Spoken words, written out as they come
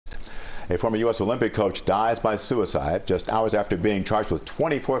A former U.S. Olympic coach dies by suicide just hours after being charged with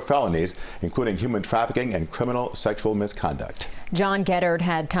 24 felonies, including human trafficking and criminal sexual misconduct. John Geddert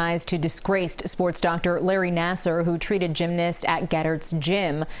had ties to disgraced sports doctor Larry Nassar, who treated gymnasts at Geddert's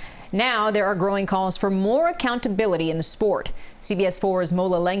gym. Now there are growing calls for more accountability in the sport. CBS 4's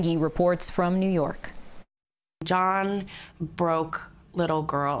Mola Lenghi reports from New York. John broke little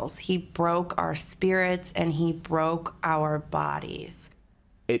girls. He broke our spirits and he broke our bodies.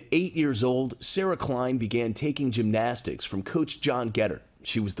 At 8 years old, Sarah Klein began taking gymnastics from Coach John Geddert.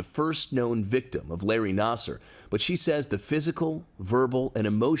 She was the first known victim of Larry Nassar, but she says the physical, verbal, and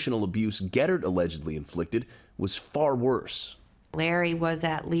emotional abuse Geddert allegedly inflicted was far worse. Larry was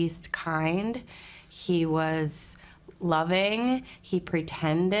at least kind. He was loving. He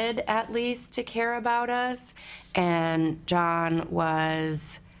pretended at least to care about us. And John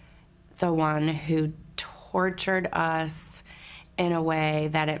was the one who tortured us in a way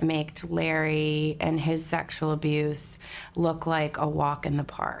that it made Larry and his sexual abuse look like a walk in the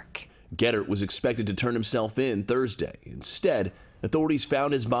park. Geddert was expected to turn himself in Thursday. Instead, authorities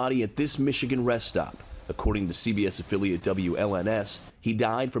found his body at this Michigan rest stop. According to CBS affiliate WLNS, he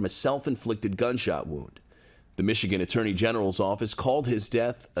died from a self-inflicted gunshot wound. The Michigan Attorney General's office called his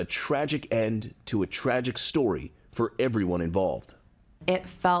death a tragic end to a tragic story for everyone involved. It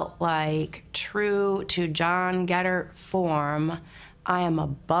felt like true to John Geddert form. I am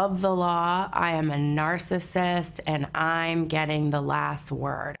above the law, I am a narcissist, and I'm getting the last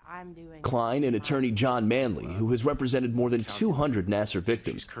word. Klein and attorney John Manley, who has represented more than 200 Nassar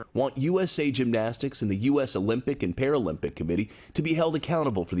victims, want USA Gymnastics and the U.S. Olympic and Paralympic Committee to be held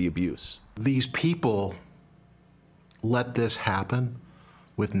accountable for the abuse. These people let this happen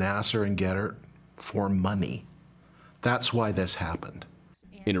with Nassar and Geddert for money. That's why this happened.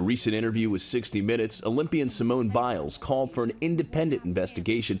 In a recent interview with 60 Minutes, Olympian Simone Biles called for an independent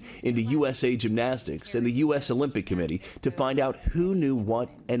investigation into USA Gymnastics and the U.S. Olympic Committee to find out who knew what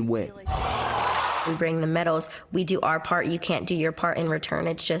and when. We bring the medals, we do our part, you can't do your part in return.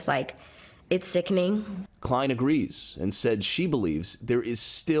 It's just like, it's sickening. Klein agrees and said she believes there is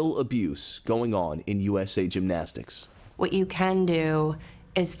still abuse going on in USA Gymnastics. What you can do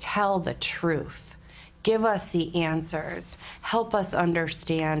is tell the truth. Give us the answers. Help us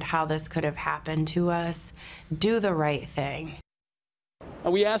understand how this could have happened to us. Do the right thing.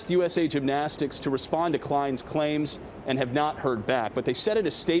 We asked USA Gymnastics to respond to Klein's claims and have not heard back, but they said in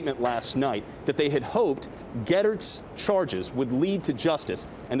a statement last night that they had hoped Geddert's charges would lead to justice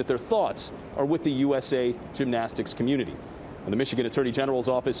and that their thoughts are with the USA Gymnastics community. And the Michigan Attorney General's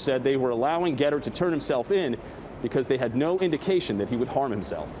office said they were allowing Geddert to turn himself in because they had no indication that he would harm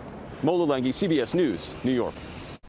himself. Mola Lenghi, CBS News, New York.